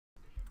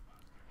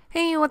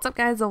Hey, what's up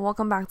guys, and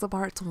welcome back to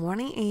part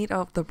 28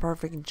 of the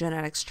Perfect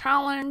Genetics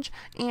Challenge.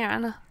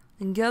 And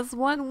guess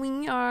what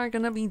we are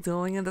gonna be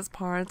doing in this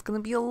part? It's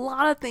gonna be a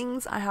lot of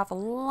things. I have a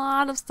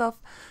lot of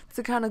stuff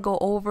to kind of go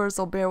over,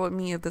 so bear with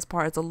me if this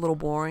part is a little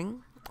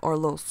boring or a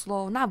little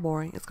slow. Not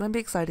boring, it's gonna be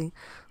exciting,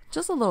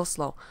 just a little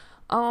slow.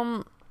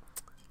 I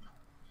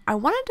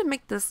wanted to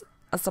make this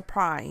a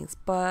surprise,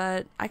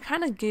 but I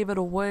kind of gave it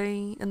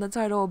away in the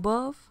title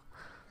above,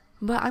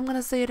 but I'm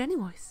gonna say it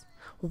anyways.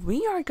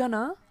 We are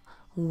gonna,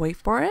 wait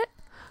for it,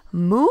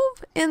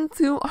 move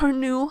into our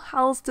new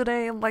house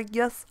today. I'm like,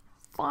 yes,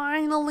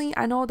 finally.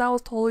 I know that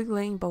was totally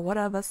lame, but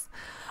whatever.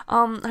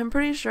 I'm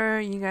pretty sure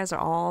you guys are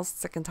all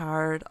sick and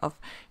tired of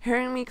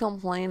hearing me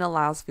complain the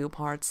last few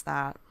parts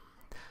that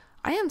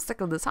I am sick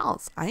of this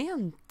house. I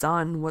am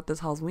done with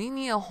this house. We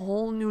need a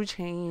whole new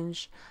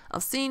change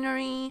of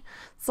scenery.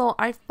 So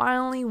I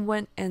finally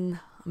went and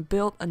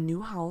built a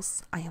new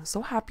house. I am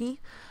so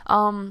happy.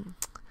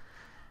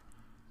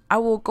 I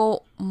will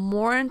go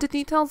more into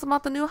details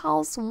about the new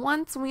house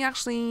once we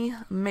actually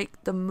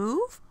make the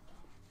move.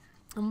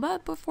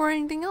 But before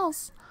anything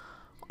else,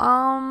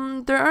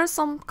 there are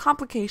some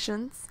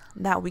complications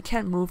that we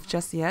can't move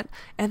just yet,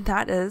 and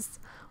that is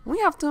we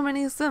have too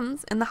many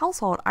Sims in the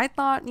household. I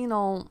thought,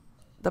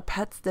 the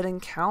pets didn't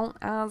count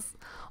as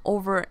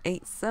over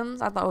 8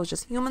 Sims. I thought it was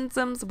just human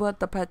Sims, but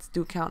the pets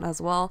do count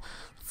as well.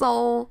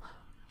 So,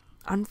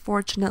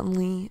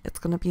 unfortunately, it's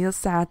gonna be a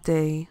sad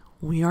day.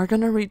 We are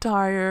gonna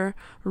retire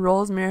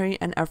Rosemarie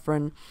and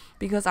Efrain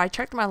because I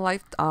checked my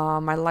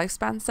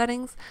lifespan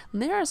settings.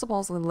 They are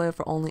supposed to live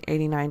for only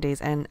 89 days,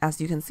 and as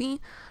you can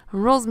see,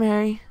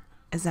 Rosemarie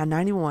is at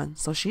 91,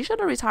 so she should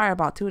have retired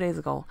about 2 days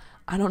ago.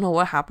 I don't know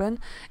what happened.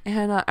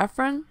 And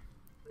Efrain,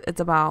 it's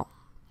about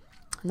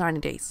 90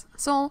 days.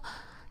 So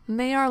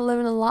they are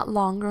living a lot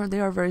longer.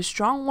 They are very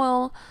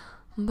strong-willed.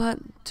 But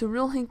to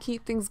really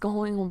keep things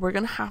going, we're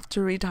going to have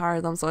to retire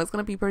them. So it's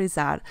going to be pretty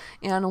sad.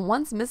 And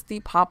once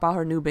Misty pop out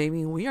her new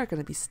baby, we are going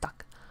to be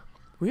stuck.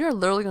 We are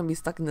literally going to be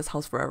stuck in this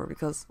house forever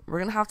because we're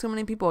going to have too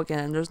many people again.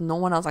 And there's no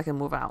one else I can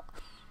move out.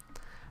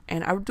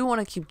 And I do want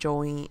to keep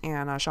Joey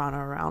and Shauna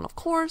around, of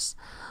course.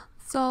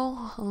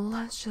 So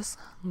let's just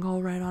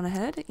go right on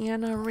ahead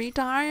and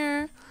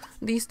retire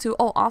these two.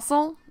 Oh,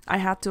 also, I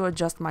had to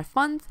adjust my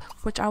funds,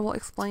 which I will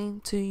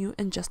explain to you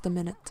in just a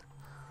minute.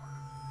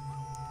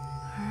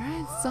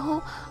 Alright,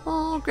 so,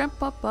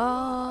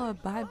 Grandpapa,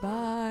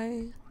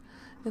 bye-bye.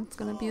 It's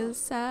gonna be a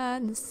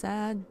sad,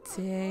 sad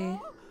day.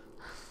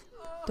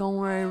 Don't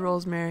worry,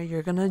 Rosemarie,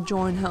 you're gonna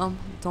join him.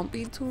 Don't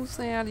be too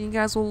sad. You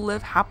guys will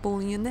live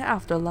happily in the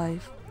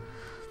afterlife.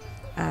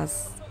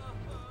 As,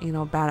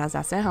 bad as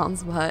that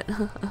sounds, but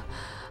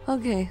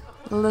okay,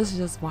 let's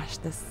just watch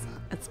this.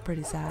 It's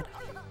pretty sad.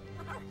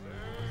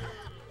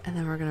 And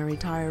then we're gonna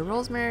retire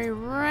Rosemarie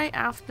right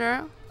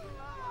after.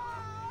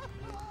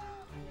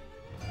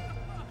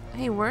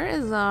 Hey, where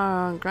is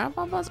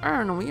Grandpapa's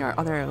urn?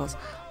 Oh, there it goes.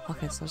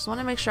 Okay, so I just want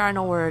to make sure I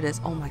know where it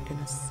is. Oh my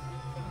goodness.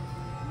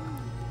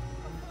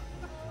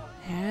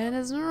 And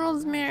it's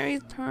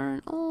Rosemarie's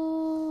turn.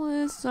 Oh,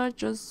 it's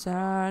such a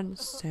sad,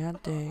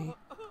 sad day.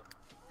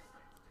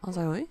 I was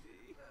like, wait,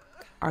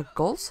 are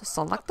ghosts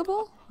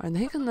selectable? Are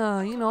they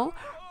gonna,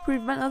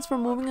 prevent us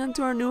from moving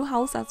into our new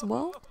house as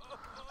well?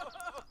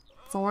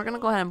 So we're gonna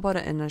go ahead and put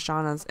it in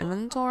Shauna's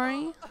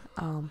inventory,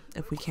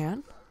 if we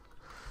can.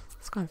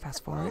 Let's go and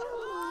fast forward.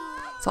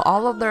 So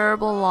all of their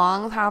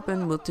belongings have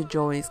been moved to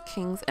Joey's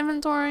King's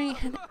inventory,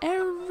 and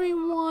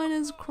everyone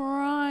is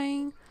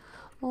crying.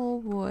 Oh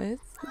boy,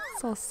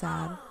 it's so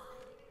sad.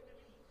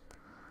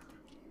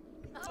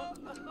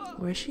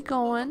 Where's she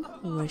going?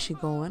 Where's she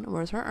going?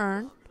 Where's her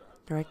urn?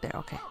 They're right there,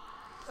 okay.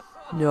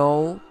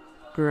 No,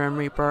 Grim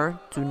Reaper,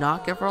 do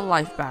not give her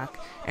life back.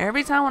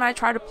 Every time when I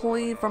try to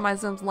plead for my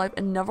Sim's life,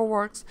 it never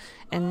works.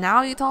 And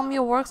now you tell me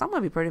it works, I'm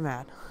gonna be pretty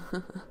mad.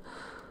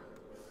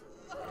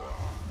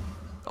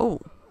 Oh.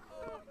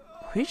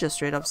 He just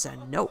straight up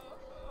said no.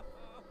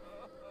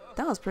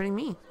 That was pretty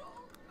mean.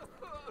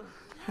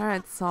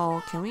 Alright,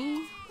 so can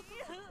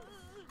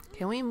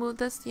we move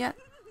this yet?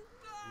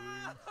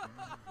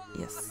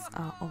 Yes.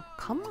 Oh,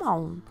 come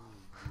on.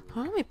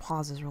 Let me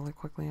pause this really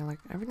quickly. Like,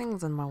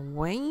 everything's in my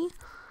way.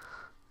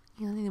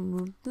 Yeah, I need to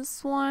move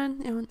this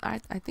one. And I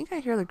think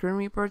I hear the Grim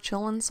Reaper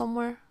chilling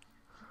somewhere.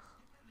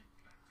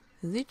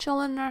 Is he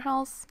chilling in our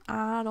house?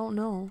 I don't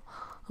know.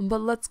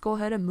 But let's go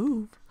ahead and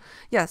move.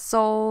 Yeah,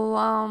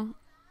 so,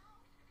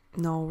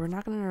 no, we're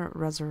not gonna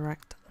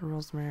resurrect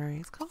Rosemarie.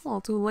 It's kind of a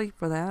little too late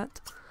for that.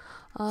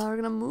 We're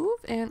gonna move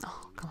and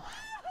oh, come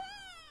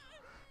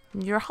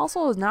on. Your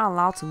household is not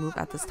allowed to move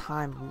at this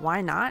time.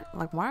 Why not?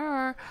 Like,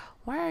 why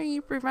are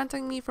you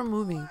preventing me from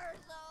moving?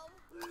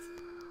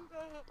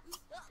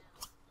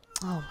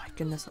 Oh my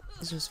goodness.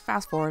 Let's just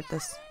fast forward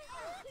this.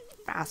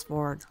 Fast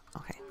forward.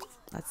 Okay,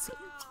 let's see.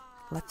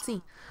 Let's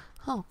see.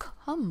 Oh,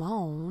 come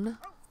on.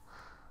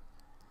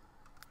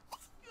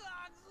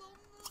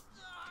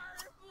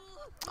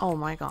 Oh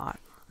my god.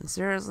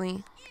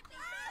 Seriously?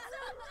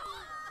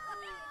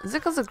 Is it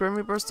because the Grim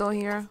Reaper's still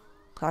here?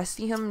 Cause I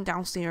see him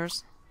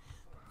downstairs.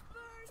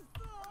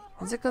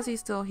 Is it because he's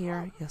still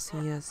here? Yes, he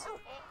is.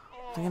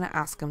 I'm gonna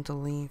ask him to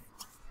leave.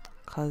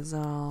 Cause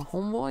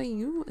homeboy,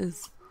 you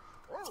is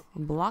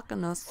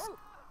blocking us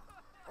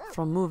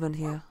from moving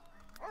here.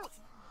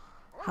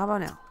 How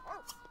about now?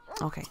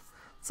 Okay.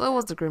 So it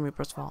was the Grim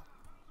Reaper's fault.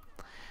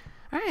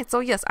 Alright, so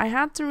yes, I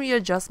had to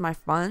readjust my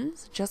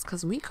funds just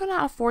because we could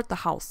not afford the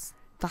house.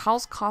 The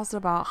house cost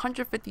about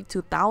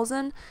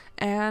 $152,000,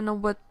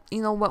 and with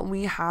what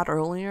we had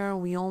earlier,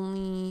 we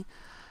only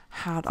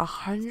had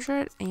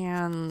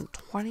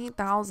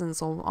 $120,000.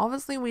 So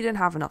obviously we didn't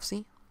have enough.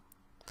 See,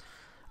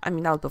 I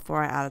mean that was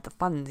before I added the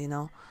funds,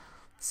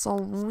 So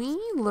we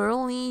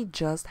literally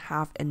just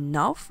have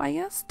enough, I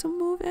guess, to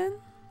move in.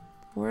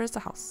 Where is the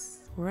house?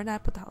 Where did I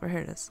put the house? Here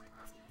it is.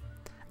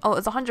 Oh,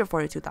 it's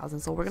 142,000.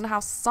 So we're gonna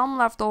have some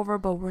left over,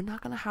 but we're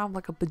not gonna have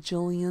like a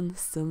bajillion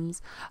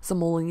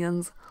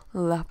simoleons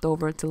left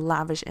over to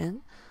lavish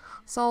in.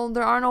 So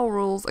there are no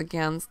rules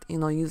against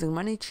using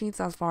money cheats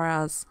as far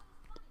as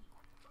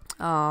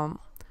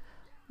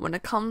when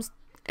it comes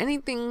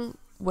anything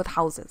with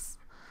houses.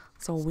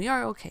 So we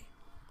are okay.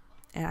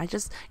 And I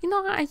just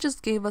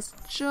gave us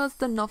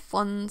just enough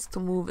funds to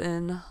move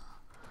in.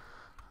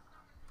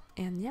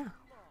 And yeah.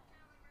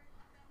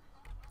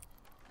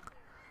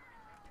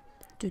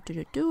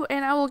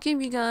 And I will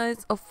give you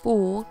guys a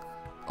full...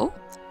 Oh,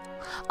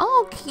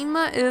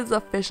 Kima is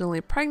officially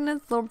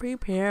pregnant, so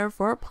prepare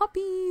for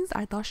puppies.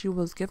 I thought she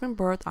was giving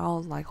birth. I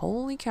was like,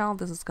 holy cow,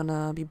 this is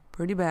gonna be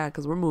pretty bad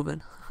because we're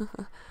moving.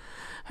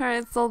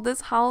 Alright, so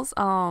this house,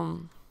 let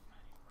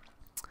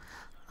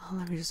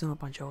me just zoom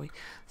up on Joey.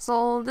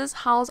 So this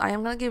house, I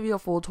am gonna give you a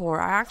full tour.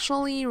 I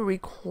actually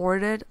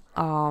recorded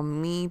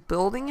me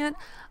building it.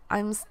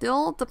 I'm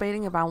still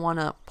debating if I want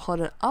to put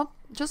it up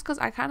just because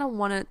I kind of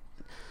wanted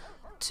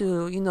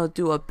to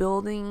do a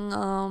building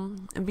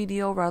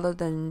video rather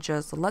than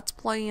just let's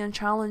play and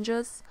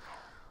challenges.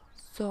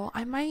 So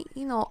I might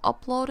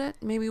upload it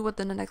maybe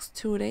within the next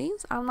 2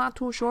 days. I'm not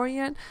too sure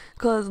yet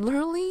because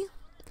literally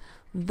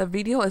the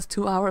video is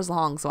 2 hours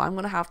long, so I'm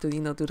gonna have to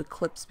do the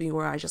clip speed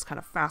where I just kind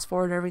of fast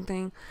forward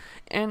everything.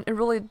 And it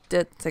really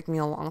did take me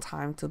a long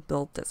time to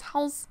build this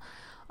house,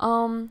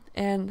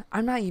 and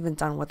I'm not even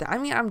done with it. I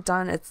mean, I'm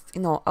done. It's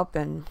up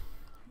and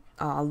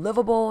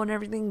livable and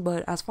everything,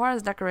 but as far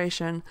as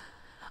decoration,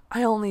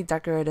 I only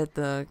decorated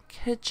the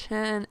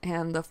kitchen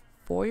and the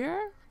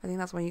foyer. I think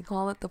that's what you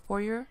call it, the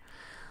foyer.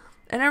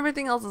 And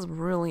everything else is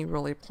really,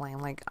 really plain.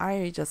 Like,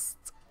 I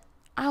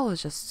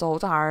was just so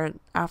tired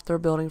after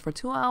building for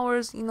 2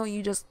 hours.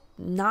 You just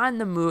not in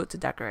the mood to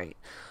decorate.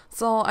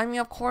 So, I mean,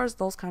 of course,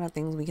 those kind of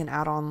things we can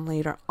add on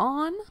later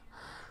on.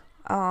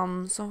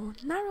 So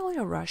not really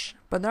a rush.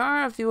 But there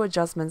are a few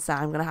adjustments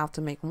that I'm going to have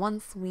to make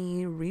once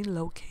we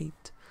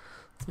relocate.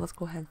 So let's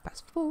go ahead and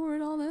fast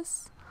forward all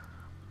this.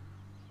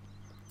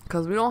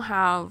 Because we don't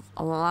have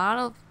a lot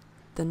of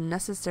the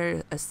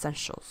necessary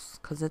essentials.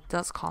 Because it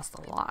does cost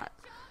a lot.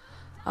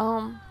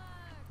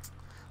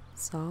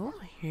 So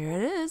here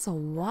it is.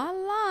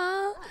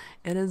 Voila!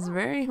 It is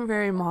very,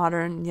 very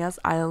modern. Yes,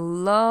 I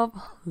love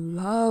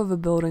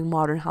building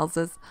modern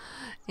houses.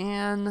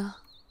 And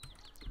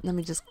let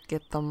me just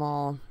get them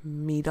all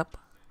meet up.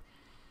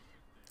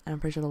 I'm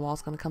pretty sure the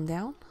wall's gonna come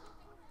down.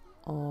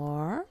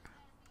 Or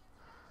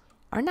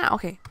not.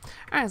 Okay.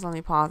 Alright, so let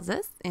me pause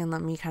this and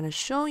let me kind of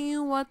show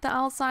you what the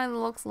outside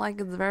looks like.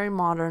 It's very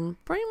modern.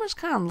 Pretty much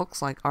kind of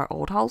looks like our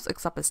old house,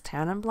 except it's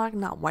tan and black,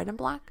 not white and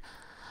black.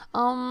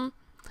 I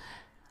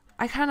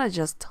kind of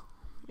just,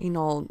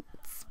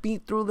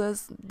 speed through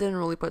this. Didn't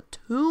really put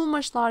too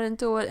much thought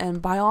into it.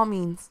 And by all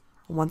means,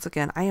 once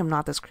again, I am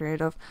not this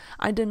creative.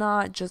 I did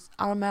not just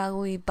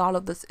automatically thought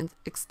of this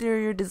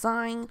exterior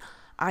design.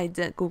 I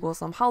did Google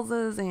some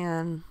houses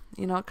and,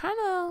 kind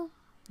of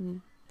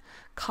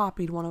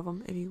copied one of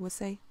them, if you would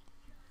say.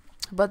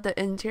 But the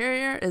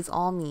interior is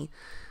all me.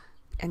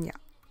 And yeah.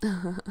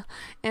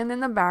 And in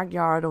the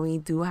backyard, we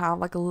do have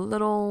like a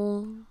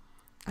little...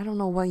 I don't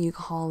know what you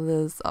call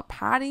this, a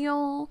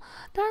patio?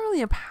 Not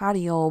really a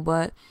patio,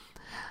 but...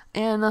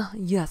 And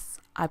yes,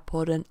 I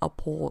put in a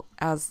pool.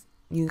 As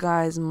you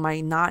guys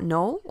might not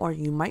know, or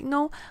you might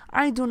know,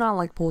 I do not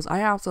like pools.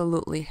 I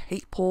absolutely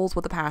hate pools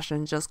with a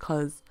passion just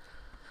because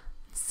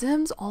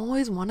Sims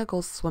always want to go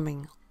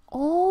swimming.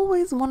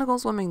 Always want to go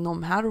swimming no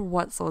matter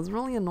what, so it's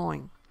really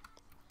annoying.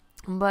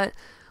 But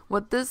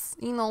with this,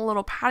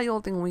 little patio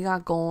thing we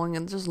got going,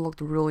 it just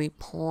looked really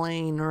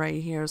plain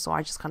right here, so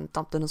I just kind of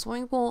dumped in a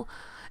swimming pool.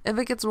 If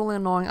it gets really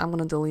annoying, I'm going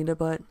to delete it,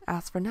 but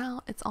as for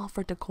now, it's all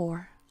for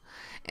decor.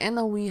 And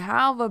then we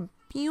have a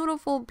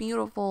beautiful,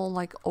 beautiful,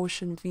 like,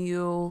 ocean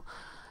view,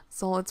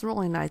 so it's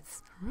really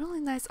nice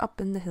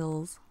up in the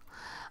hills.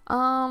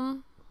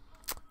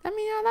 I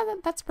mean, yeah,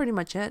 that's pretty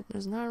much it.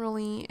 There's not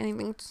really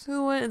anything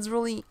to it. It's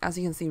really, as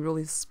you can see,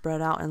 really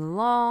spread out and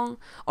long,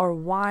 or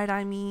wide,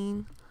 I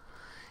mean.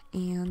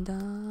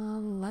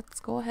 And let's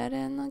go ahead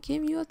and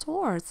give you a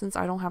tour since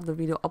I don't have the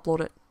video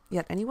uploaded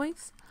yet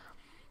anyways.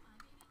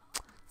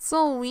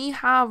 So we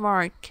have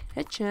our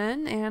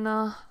kitchen, and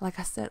like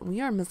I said, we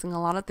are missing a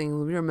lot of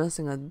things. We are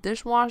missing a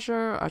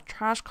dishwasher, a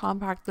trash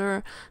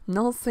compactor,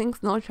 no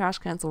sinks, no trash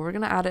cans. So we're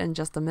gonna add it in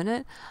just a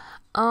minute.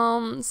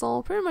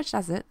 So pretty much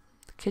that's it.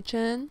 The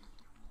kitchen,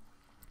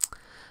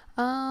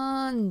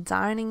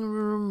 dining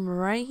room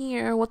right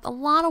here with a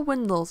lot of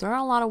windows. There are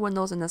a lot of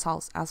windows in this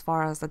house as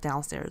far as the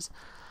downstairs.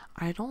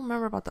 I don't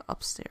remember about the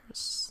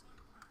upstairs.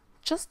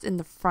 Just in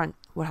the front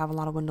would have a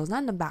lot of windows, not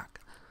in the back.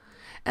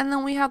 And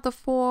then we have the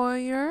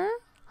foyer,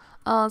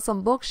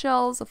 some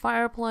bookshelves, a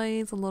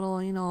fireplace, a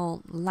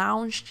little,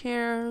 lounge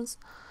chairs.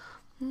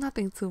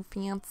 Nothing too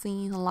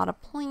fancy. A lot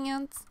of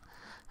plants.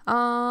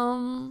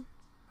 I'm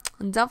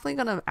definitely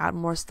gonna add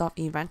more stuff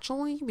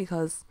eventually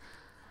because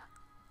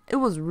it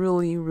was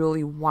really,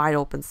 really wide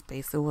open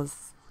space. It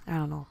was, I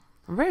don't know,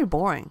 very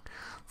boring.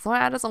 So I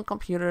added some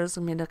computers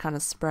and made it kind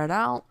of spread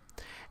out,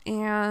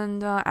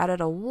 and added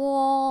a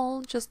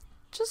wall, just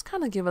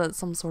kind of give it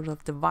some sort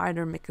of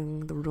divider,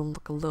 making the room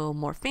look a little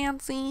more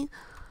fancy.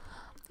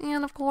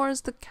 And of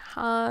course the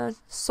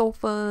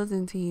sofas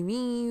and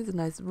TVs, a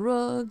nice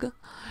rug,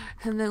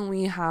 and then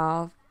we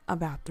have a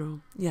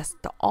bathroom. Yes,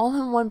 the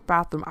all-in-one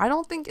bathroom. I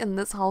don't think in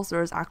this house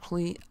there is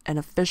actually an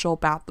official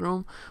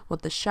bathroom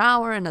with the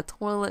shower and a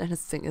toilet and a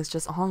sink. It's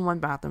just all-in-one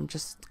bathroom,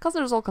 just because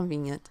they're so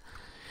convenient.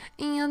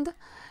 And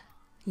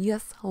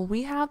yes,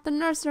 we have the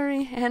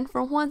nursery, and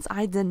for once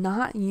I did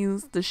not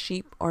use the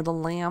sheep or the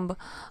lamb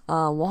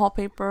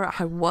wallpaper.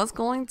 I was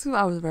going to.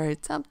 I was very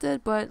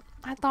tempted, but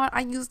I thought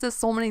I used this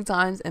so many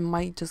times it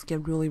might just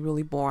get really,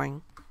 really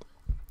boring.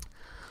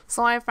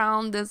 So I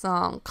found this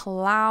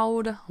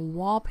cloud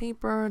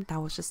wallpaper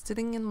that was just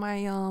sitting in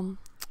my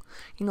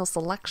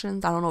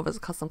selections. I don't know if it's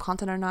custom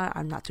content or not.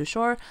 I'm not too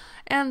sure.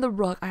 And the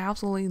rug, I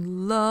absolutely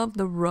love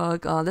the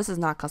rug. This is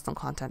not custom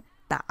content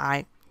that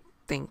I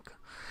think.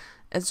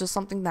 It's just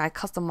something that I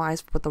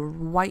customized with a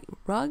white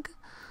rug.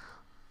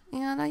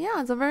 And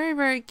yeah, it's a very,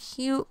 very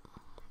cute,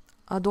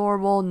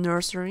 adorable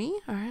nursery.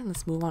 All right,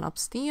 let's move on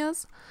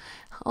upstairs.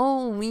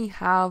 Oh, we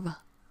have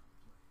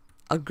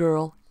a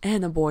girl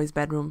and a boy's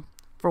bedroom.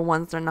 For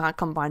once, they're not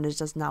combined. It's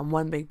just not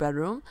one big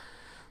bedroom.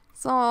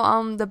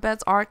 So the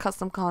beds are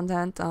custom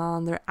content.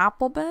 They're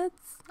apple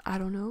beds. I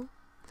don't know.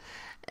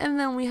 And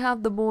then we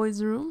have the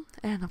boys' room.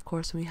 And of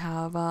course, we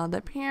have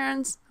the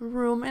parents'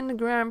 room and the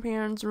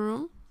grandparents'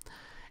 room.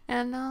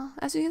 And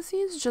as you can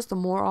see, it's just a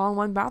more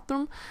all-in-one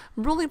bathroom.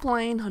 Really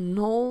plain,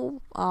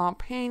 no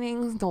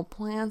paintings, no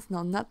plants,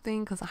 no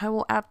nothing. Because I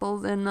will add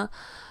those in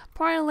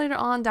probably later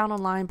on down the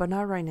line, but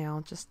not right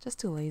now. Just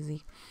too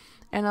lazy.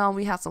 And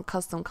we have some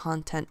custom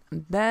content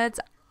beds.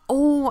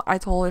 Oh, I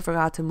totally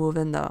forgot to move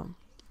in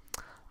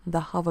the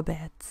hover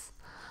beds.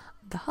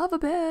 The hover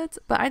beds.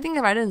 But I think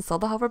if I didn't sell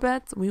the hover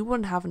beds, we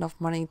wouldn't have enough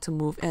money to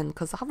move in.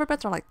 Because the hover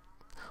beds are like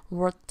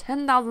worth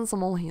 10,000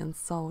 simoleons.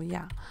 So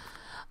yeah.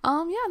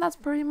 Yeah, that's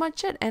pretty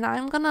much it. And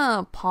I'm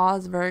gonna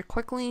pause very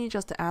quickly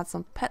just to add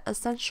some pet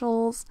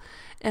essentials.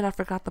 And I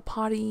forgot the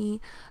potty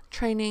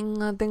training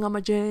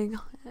thingamajig,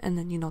 and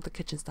then the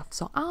kitchen stuff.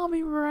 So I'll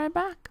be right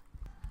back.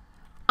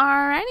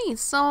 Alrighty,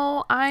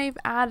 so I've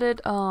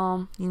added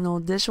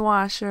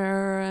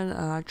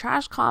dishwasher,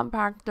 trash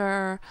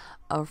compactor,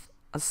 a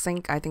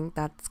sink. I think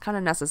that's kind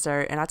of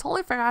necessary, and I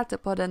totally forgot to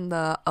put in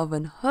the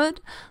oven hood,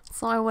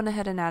 so I went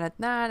ahead and added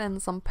that,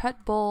 and some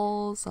pet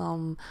bowls,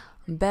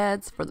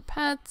 beds for the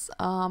pets,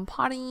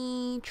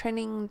 potty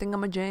training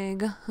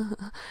thingamajig,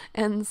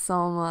 and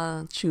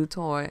some chew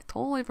toy.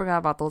 Totally forgot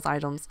about those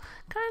items.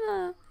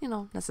 Kind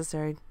of,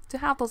 necessary to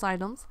have those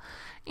items.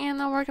 And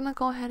now we're gonna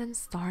go ahead and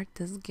start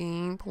this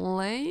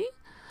gameplay.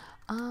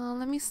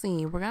 Let me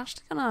see. We're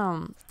actually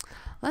gonna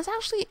let's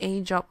actually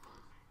age up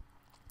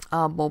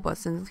Boba,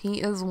 since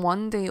he is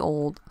 1 day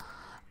old.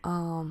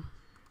 And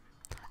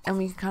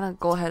we can kind of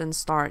go ahead and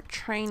start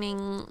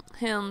training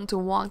him to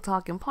walk,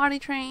 talk, and potty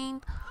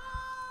train.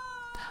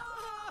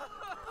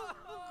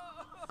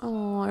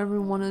 Oh,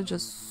 everyone is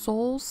just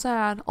so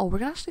sad. Oh,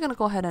 we're actually gonna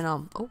go ahead and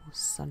oh,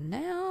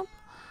 snap.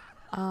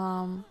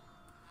 Hold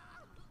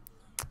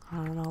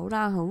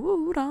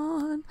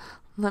on.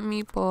 Let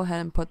me go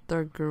ahead and put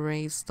their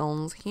gray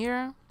stones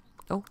here.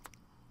 Oh.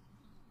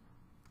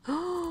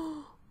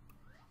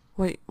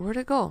 Wait, where'd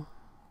it go?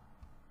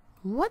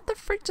 What the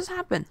freak just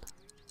happened?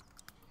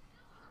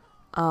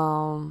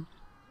 I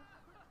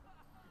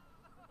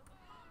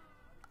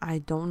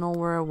don't know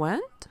where it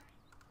went.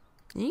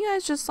 You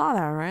guys just saw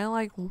that, right?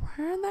 Like,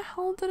 where in the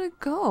hell did it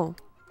go?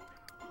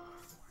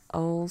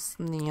 Oh,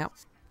 snap.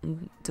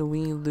 Do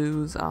we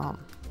lose,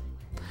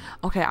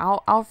 okay,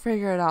 I'll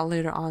figure it out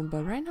later on,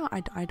 but right now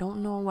I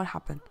don't know what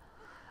happened.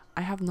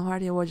 I have no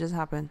idea what just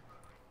happened.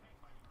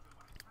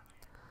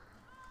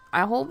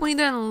 I hope we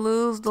didn't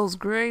lose those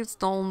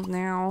gravestones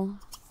now.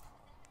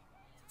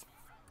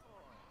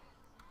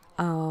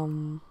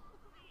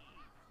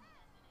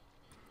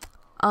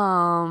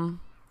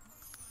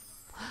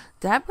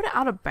 Did I put it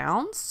out of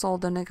bounds so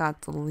then it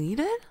got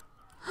deleted?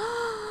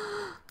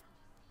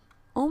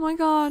 Oh my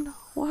god,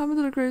 what happened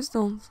to the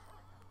gravestones?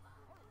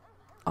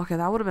 Okay,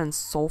 that would have been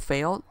so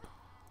failed.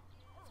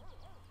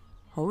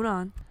 Hold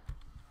on.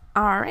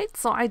 Alright,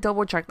 so I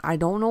double checked. I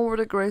don't know where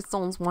the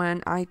gravestones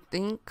went. I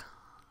think.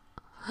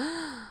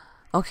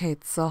 Okay,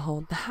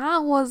 so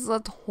that was a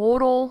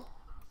total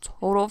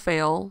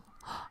fail.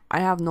 I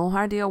have no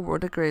idea where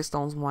the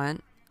gravestones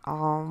went.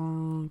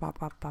 Ba,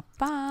 ba, ba,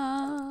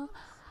 ba.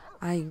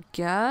 I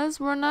guess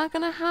we're not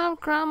gonna have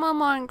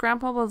Grandmama and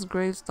Grandpapa's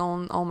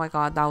gravestone. Oh my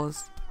god, that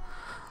was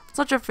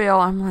such a fail.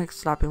 I'm like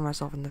slapping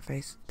myself in the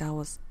face. That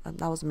was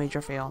a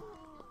major fail.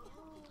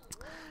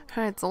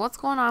 Alright, so what's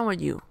going on with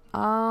you?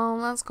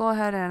 Let's go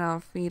ahead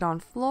and feed on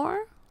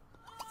floor.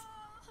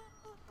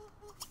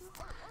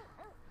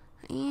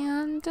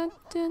 And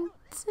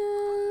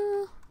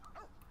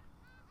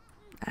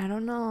I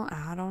don't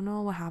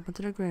know what happened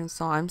to the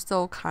gravestone. I'm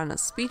still kind of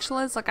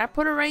speechless. Like I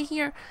put it right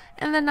here,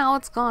 and then now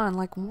it's gone.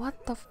 Like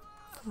what the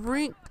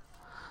freak?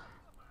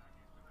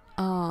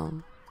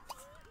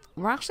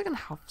 We're actually gonna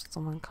have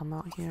someone come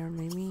out here.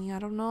 Maybe I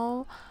don't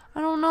know.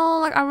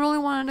 Like I really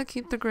wanted to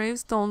keep the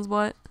gravestones,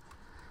 but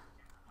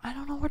I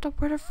don't know where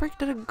the freak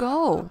did it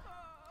go?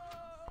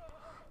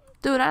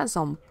 Dude, that is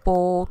some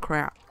bull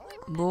crap.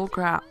 Bull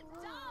crap.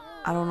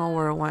 I don't know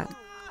where it went.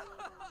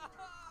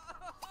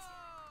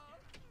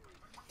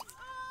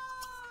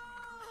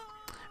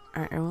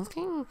 Alright, everyone's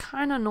getting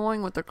kind of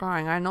annoying with the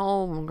crying. I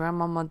know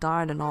Grandmama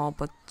died and all,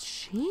 but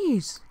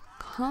jeez,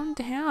 calm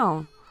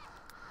down.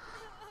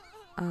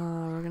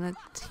 We're gonna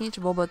teach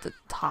Boba to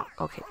talk.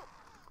 Okay.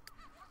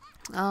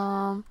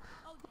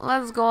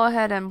 Let's go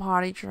ahead and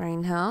potty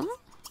train him.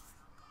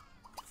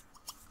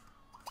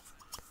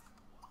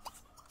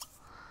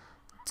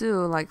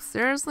 Dude, like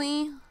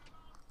seriously?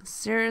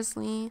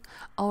 Seriously?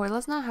 Oh wait,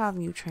 let's not have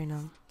you train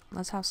him.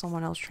 Let's have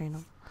someone else train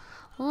him.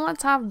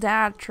 Let's have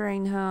Dad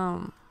train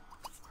him.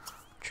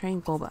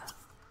 Train Boba.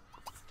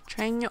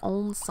 Train your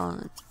own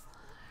son.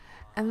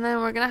 And then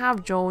we're gonna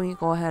have Joey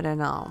go ahead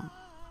and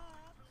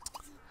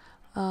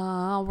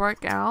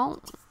work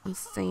out.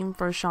 Same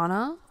for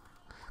Shauna,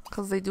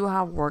 because they do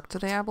have work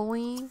today, I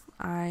believe.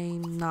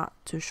 I'm not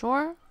too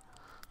sure.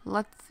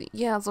 Let's see.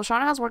 Yeah, so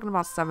Shauna has work in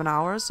about 7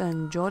 hours,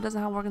 and Joey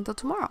doesn't have work until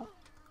tomorrow.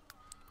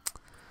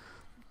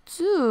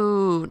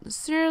 Dude,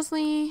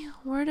 seriously,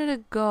 where did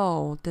it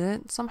go? Did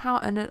it somehow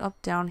ended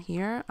up down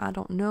here? I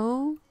don't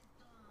know.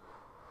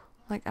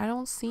 Like, I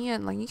don't see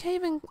it. Like, you can't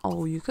even...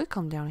 Oh, you could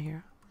come down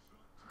here.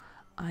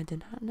 I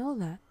did not know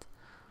that.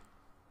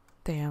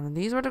 Damn,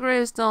 these were the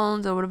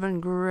gravestones. It would have been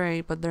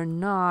great, but they're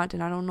not,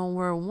 and I don't know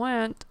where it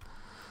went.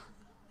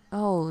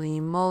 Holy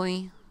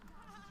moly.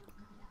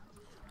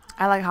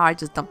 I like how I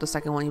just dumped the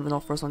second one, even though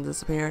the first one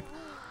disappeared.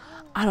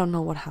 I don't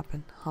know what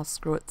happened. Oh,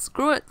 screw it.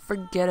 Screw it.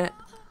 Forget it.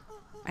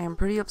 I am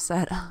pretty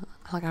upset.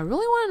 Like, I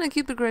really wanted to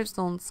keep the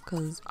gravestones,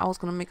 because I was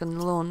going to make a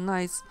little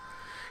nice,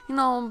 you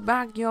know,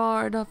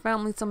 backyard,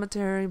 family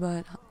cemetery,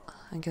 but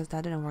I guess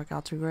that didn't work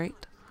out too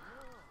great.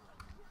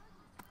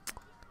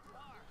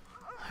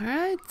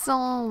 Alright,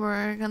 so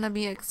we're gonna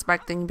be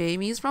expecting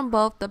babies from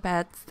both the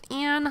pets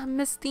and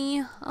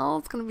Misty. Oh,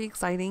 it's gonna be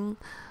exciting.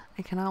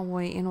 I cannot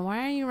wait. And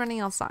why are you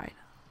running outside?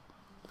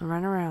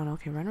 Run around.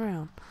 Okay, run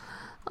around.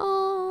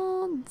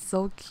 Oh,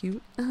 so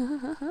cute.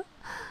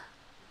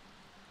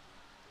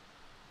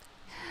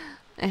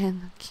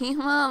 And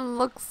Kima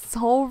looks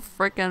so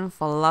freaking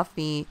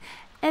fluffy.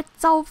 It's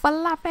so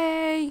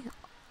fluffy.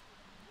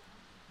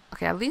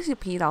 Okay, at least you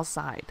peed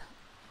outside.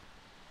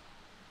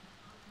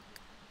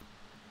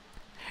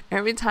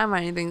 Every time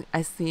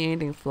I see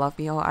anything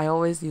fluffy, I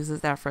always use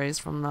that phrase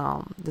from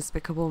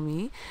Despicable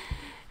Me.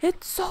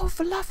 It's so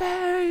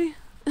fluffy.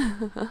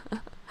 I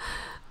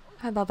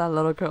thought that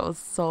little girl was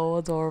so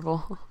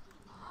adorable.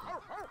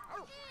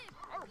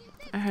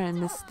 Alright,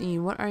 Misty,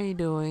 what are you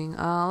doing?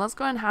 Let's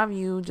go ahead and have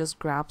you just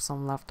grab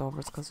some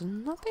leftovers because there's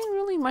nothing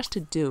really much to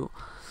do.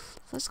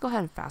 So let's go ahead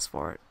and fast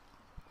forward.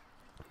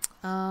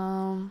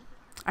 I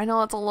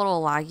know it's a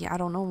little laggy. I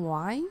don't know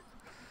why.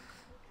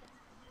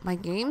 My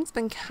game's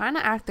been kind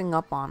of acting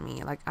up on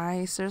me. Like,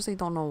 I seriously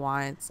don't know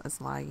why it's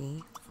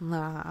laggy.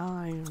 Nah,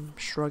 I'm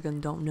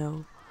shrugging, don't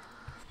know.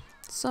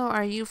 So,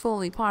 are you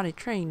fully potty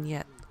trained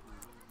yet?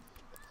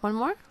 One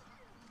more?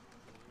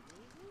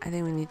 I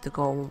think we need to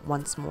go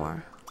once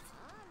more.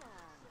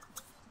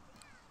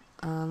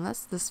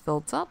 Unless this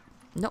fills up.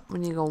 Nope, we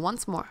need to go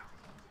once more.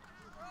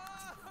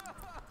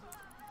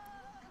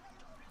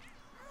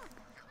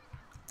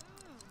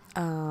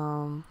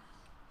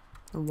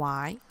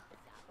 Why?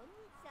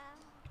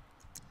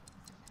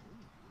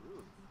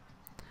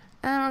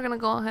 And we're gonna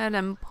go ahead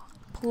and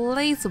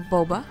place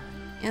Boba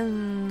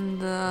in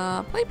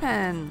the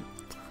playpen.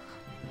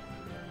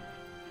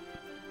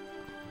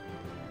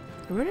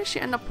 Where did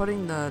she end up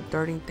putting the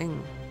dirty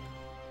thing?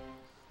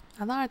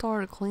 I thought I told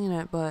her to clean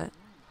it, but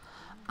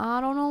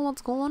I don't know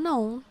what's going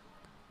on.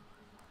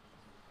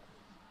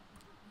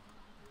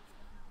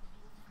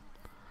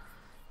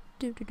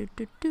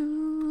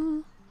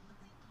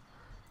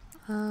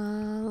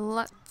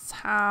 Let's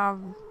have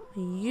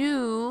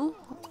you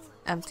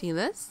empty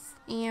this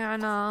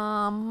and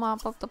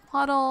mop up the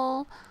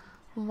puddle.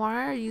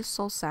 Why are you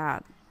so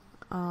sad?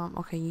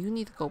 Okay, you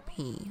need to go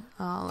pee.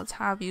 Let's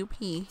have you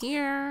pee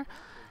here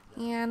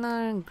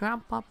and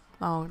grab up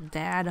Oh,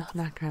 Dad,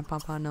 not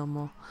Grandpapa no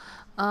more.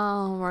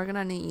 We're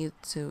gonna need you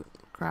to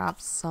grab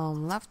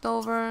some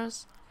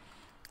leftovers,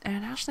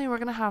 and actually, we're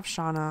gonna have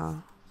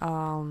Shauna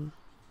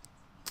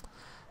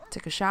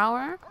take a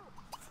shower,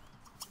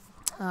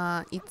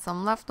 eat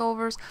some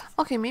leftovers.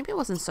 Okay, maybe it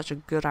wasn't such a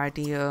good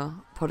idea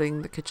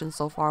putting the kitchen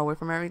so far away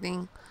from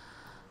everything,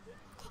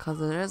 because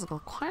there is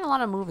quite a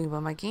lot of moving.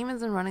 But my game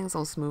isn't running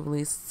so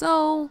smoothly,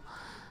 so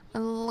it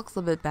looks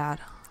a bit bad.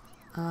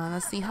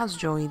 Let's see, how's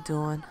Joey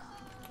doing?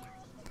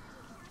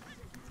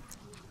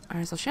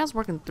 Alright, so she has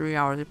work in 3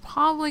 hours. We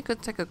probably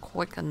could take a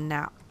quick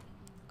nap.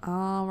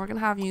 We're gonna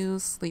have you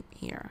sleep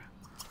here.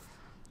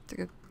 Take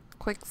a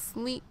quick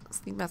sleep.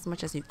 Sleep as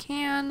much as you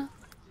can.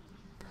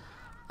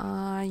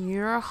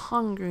 You're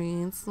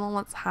hungry, so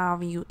let's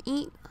have you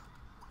eat.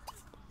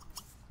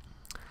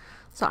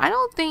 So I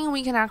don't think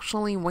we can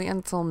actually wait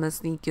until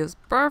Misty gives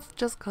birth,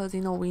 just because,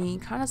 you know, we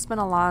kind of spent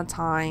a lot of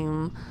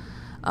time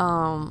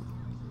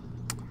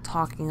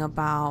talking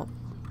about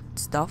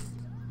stuff.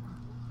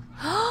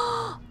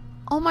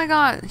 Oh my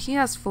god, he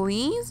has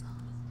fleas?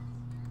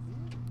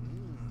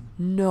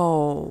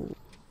 No.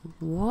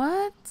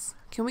 What?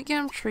 Can we get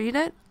him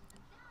treated?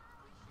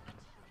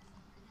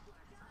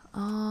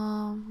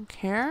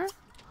 Care?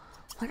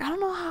 Like, I don't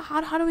know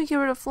how do we get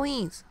rid of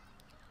fleas?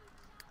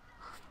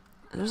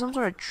 Is there some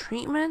sort of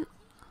treatment?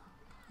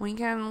 We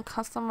can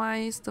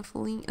customize the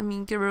flea,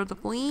 get rid of the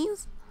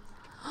fleas?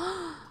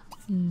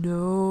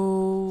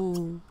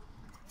 No.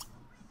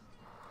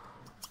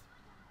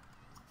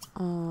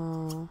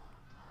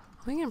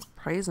 We can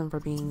praise him for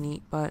being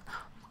neat, but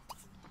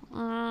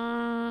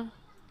I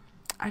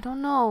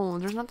don't know.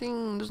 There's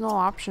no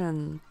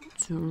option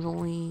to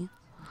really,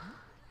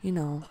 you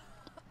know,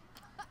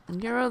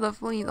 get rid of the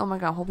fleas. Oh my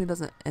god, I hope he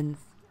doesn't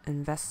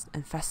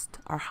infest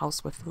our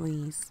house with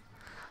fleas.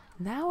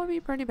 That would be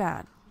pretty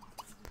bad.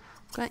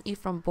 I'm gonna eat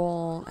from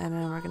bowl, and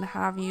then we're gonna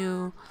have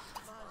you.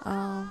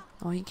 Oh,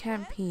 he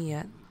can't pee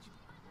yet.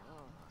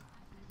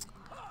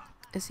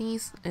 Is he?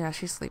 Yeah,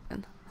 she's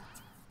sleeping.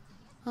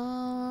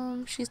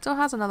 She still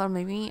has another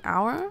maybe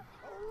hour,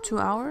 2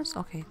 hours.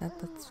 Okay,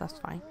 that's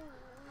fine.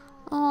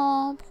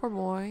 Oh, poor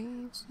boy.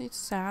 It's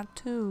sad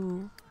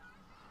too.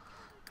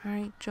 All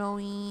right,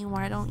 Joey,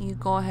 why don't you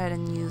go ahead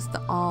and use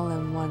the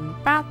all-in-one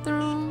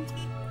bathroom?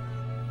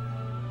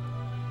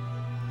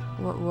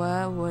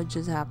 What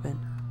just happened?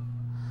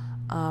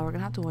 We're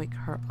gonna have to wake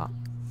her up,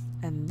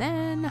 and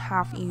then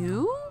have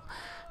you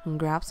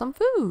grab some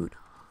food.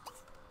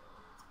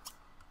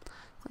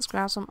 Let's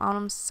grab some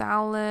autumn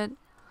salad.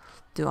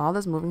 Dude, all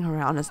this moving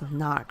around is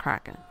not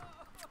cracking.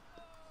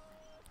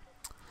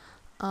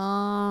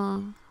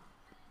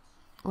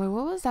 Wait,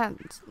 what was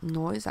that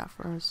noise at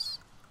first?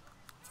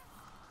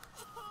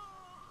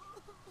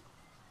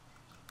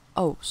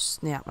 Oh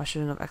snap! I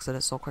shouldn't have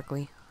exited so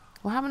quickly.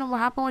 What happened? What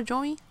happened with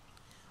Joey?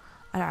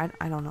 I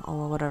don't know.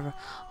 Oh, whatever.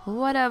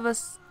 Whatever.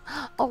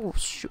 Oh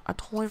shoot! I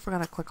totally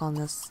forgot to click on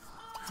this.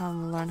 Have to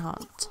learn how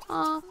to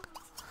talk.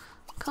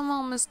 Come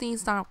on, Misty,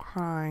 stop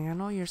crying. I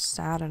know you're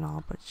sad and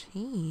all, but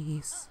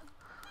jeez.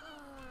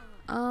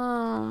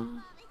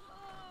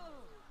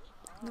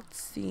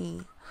 Let's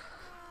see.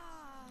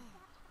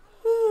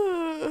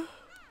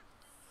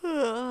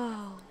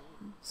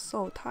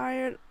 So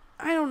tired.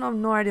 I don't have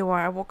no idea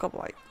why I woke up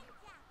like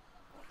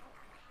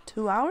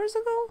 2 hours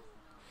ago.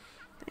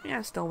 Maybe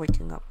I'm still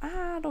waking up.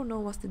 I don't know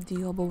what's the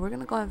deal, but we're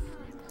gonna go ahead.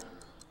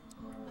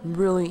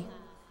 Really,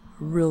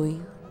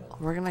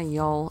 we're gonna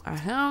yell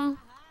at him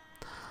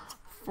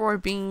for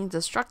being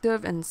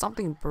destructive, and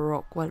something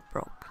broke. What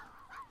broke?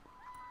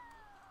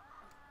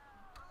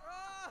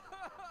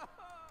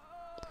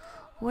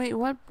 Wait,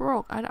 what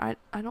broke? I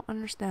don't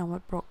understand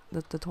what broke.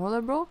 The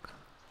toilet broke?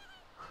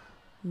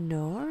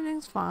 No,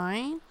 everything's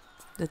fine.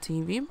 The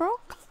TV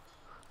broke?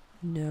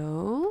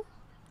 No.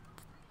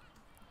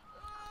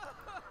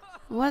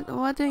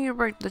 What did you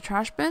break? The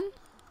trash bin?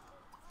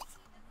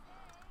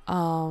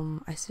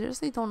 I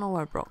seriously don't know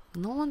what broke.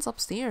 No one's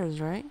upstairs,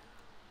 right?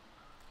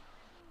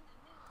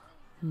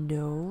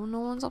 No, no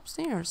one's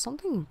upstairs.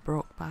 Something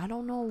broke, but I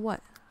don't know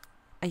what.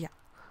 Yeah,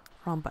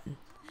 wrong button.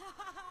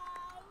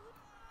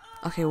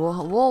 Okay,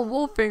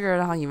 we'll figure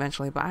it out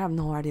eventually, but I have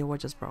no idea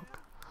what just broke.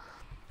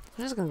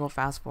 I'm just gonna go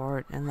fast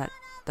forward and let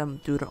them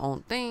do their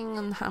own thing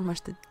and how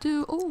much to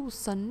do. Oh,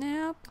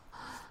 snap!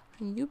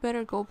 You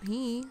better go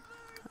pee.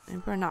 You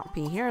better not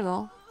pee here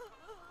though.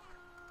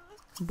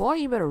 Boy,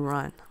 you better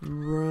run.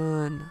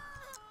 Run.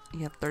 You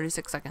have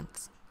 36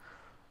 seconds.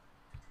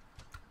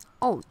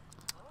 Oh,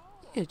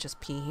 you could just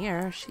pee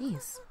here.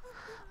 Jeez.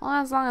 Well,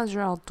 as long as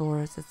you're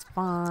outdoors, it's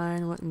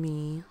fine with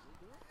me.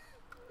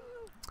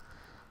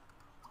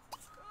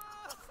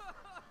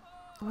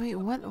 Wait,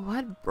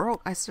 what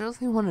broke? I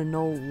seriously want to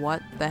know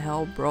what the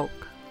hell broke.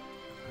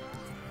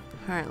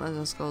 Alright,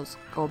 let's just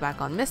go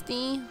back on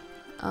Misty.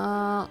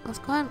 Let's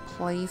go ahead and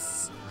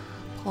place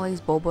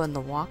Boba in the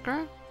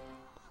walker.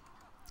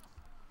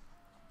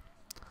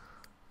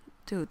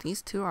 Dude,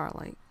 these two are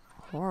like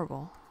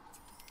horrible.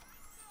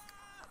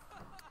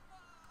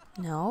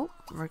 No,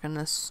 we're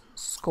gonna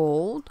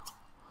scold.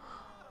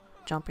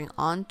 Jumping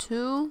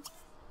onto.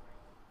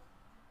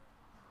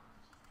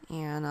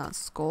 and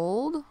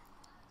scold.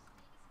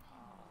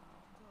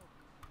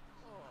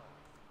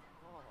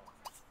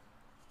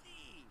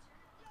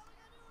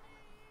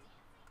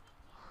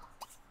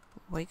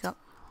 Wake up.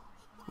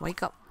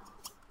 Wake up.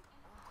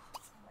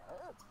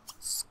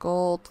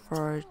 Scold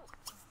for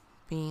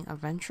being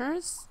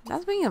adventurous?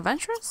 That's being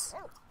adventurous?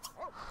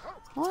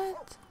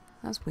 What?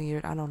 That's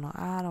weird. I don't know.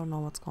 I don't know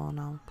what's going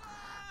on.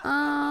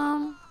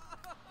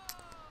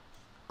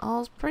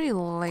 Oh, it's pretty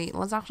late.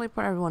 Let's actually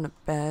put everyone to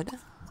bed.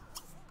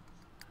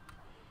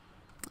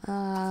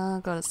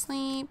 Go to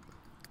sleep.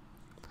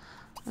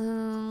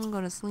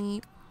 Go to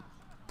sleep.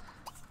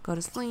 Go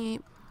to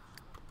sleep.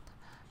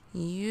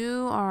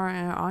 You are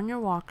on your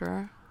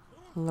walker,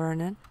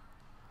 learning.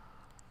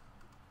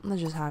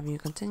 Let's just have you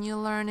continue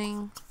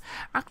learning.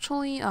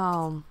 Actually,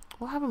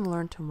 we'll have him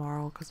learn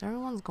tomorrow because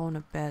everyone's going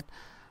to bed.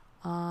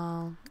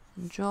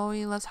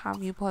 Joey, let's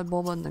have you play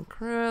Boba in the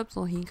crib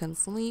so he can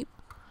sleep.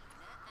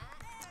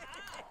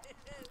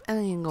 And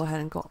then you can go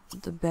ahead and go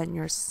to bed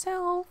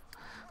yourself.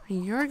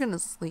 You're gonna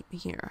sleep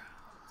here.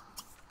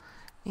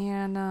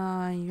 And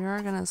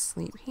you're gonna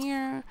sleep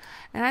here.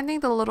 And I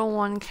think the little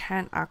one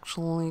can't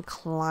actually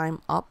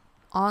climb up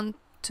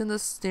onto the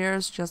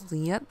stairs just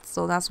yet.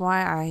 So that's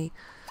why I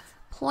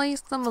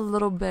placed them a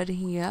little bed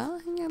here.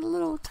 A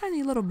little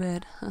tiny little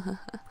bed.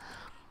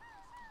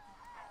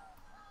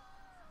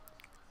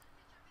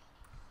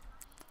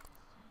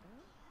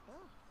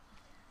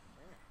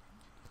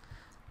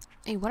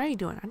 Hey, what are you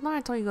doing? I thought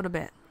I told you to go to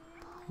bed.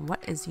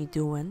 What is he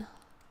doing?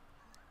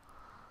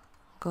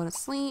 Go to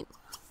sleep.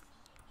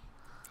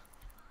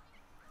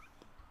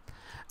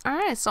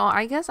 Alright, so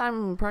I guess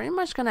I'm pretty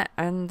much gonna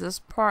end this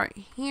part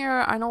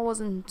here. I know it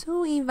wasn't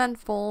too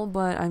eventful,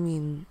 but I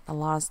mean, a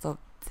lot of stuff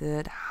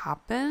did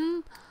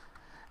happen.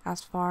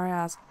 As far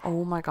as,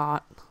 oh my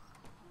god.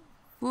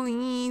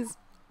 Please.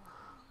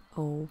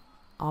 Oh,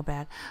 all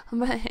bad.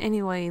 But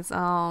anyways,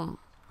 yeah,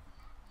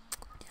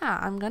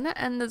 I'm gonna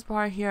end this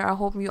part here. I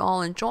hope you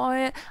all enjoy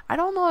it. I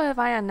don't know if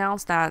I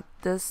announced that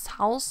this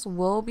house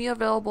will be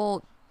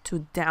available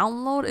to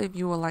download if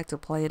you would like to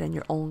play it in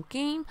your own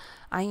game.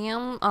 I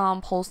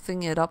am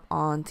posting it up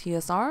on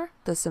TSR,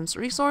 the Sims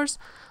resource,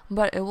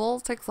 but it will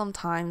take some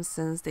time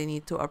since they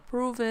need to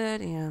approve it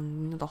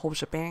and the whole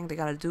shebang they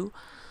gotta do.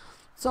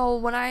 So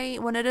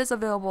when it is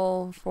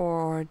available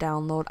for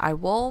download, I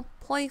will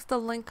place the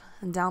link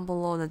down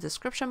below in the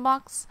description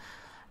box.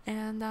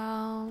 And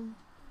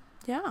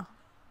yeah.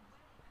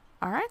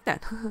 Alright then.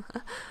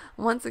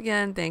 Once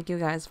again, thank you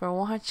guys for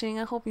watching.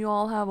 I hope you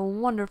all have a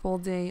wonderful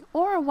day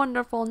or a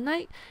wonderful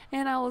night,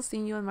 and I will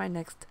see you in my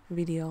next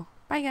video.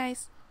 Bye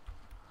guys.